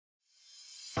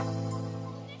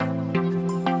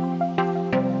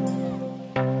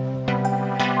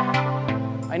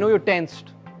know you're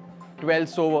tensed,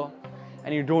 12th over,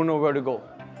 and you don't know where to go,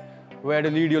 where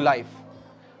to lead your life.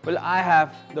 Well, I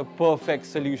have the perfect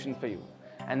solution for you,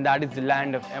 and that is the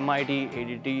land of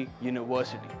MIT-ADT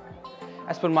University.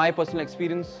 As per my personal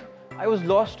experience, I was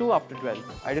lost too after 12.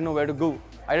 I didn't know where to go.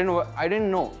 I didn't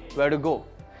know where to go,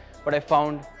 but I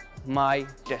found my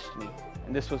destiny,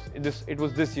 and it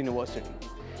was this university.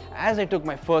 As I took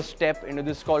my first step into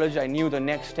this college, I knew the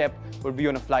next step would be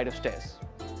on a flight of stairs.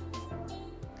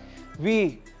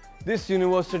 This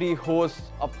university hosts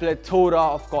a plethora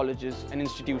of colleges and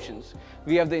institutions.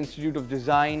 We have the Institute of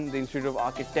Design, the Institute of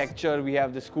Architecture, we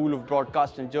have the School of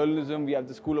Broadcast and Journalism, we have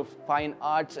the School of Fine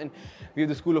Arts, and we have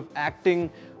the School of Acting,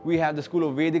 we have the School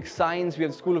of Vedic Science, we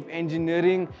have the School of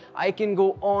Engineering. I can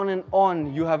go on and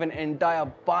on. You have an entire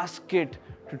basket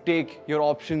to take your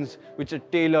options, which are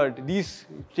tailored.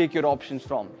 Take your options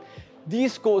from.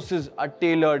 These courses are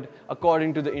tailored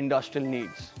according to the industrial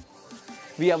needs.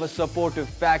 We have a supportive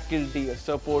faculty, a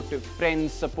supportive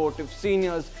friends, supportive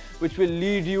seniors, which will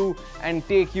lead you and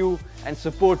take you and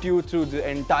support you through the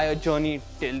entire journey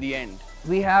till the end.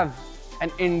 We have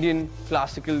an Indian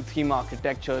classical theme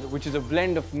architecture, which is a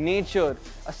blend of nature,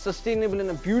 a sustainable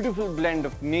and a beautiful blend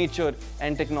of nature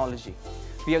and technology.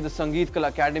 We have the Sangeet Kala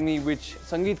Academy, which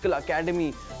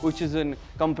is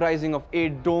comprising of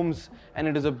 8 domes, and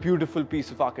it is a beautiful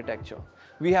piece of architecture.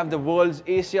 We have the world's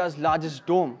Asia's largest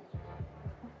dome.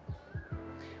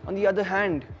 On the other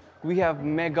hand, we have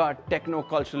mega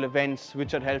techno-cultural events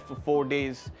which are held for 4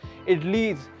 days.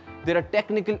 There are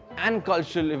technical and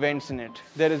cultural events in it.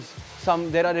 There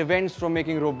are events from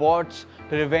making robots,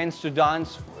 there are events to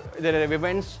dance, there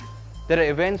are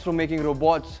events from making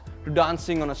robots to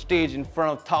dancing on a stage in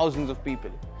front of thousands of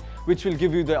people, which will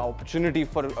give you the opportunity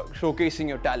for showcasing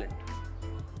your talent.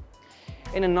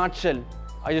 In a nutshell,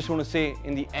 I just want to say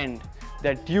in the end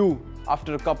that you,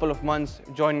 after a couple of months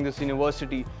joining this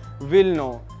university, will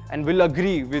know and will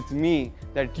agree with me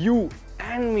that you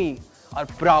and me are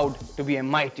proud to be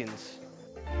MITians.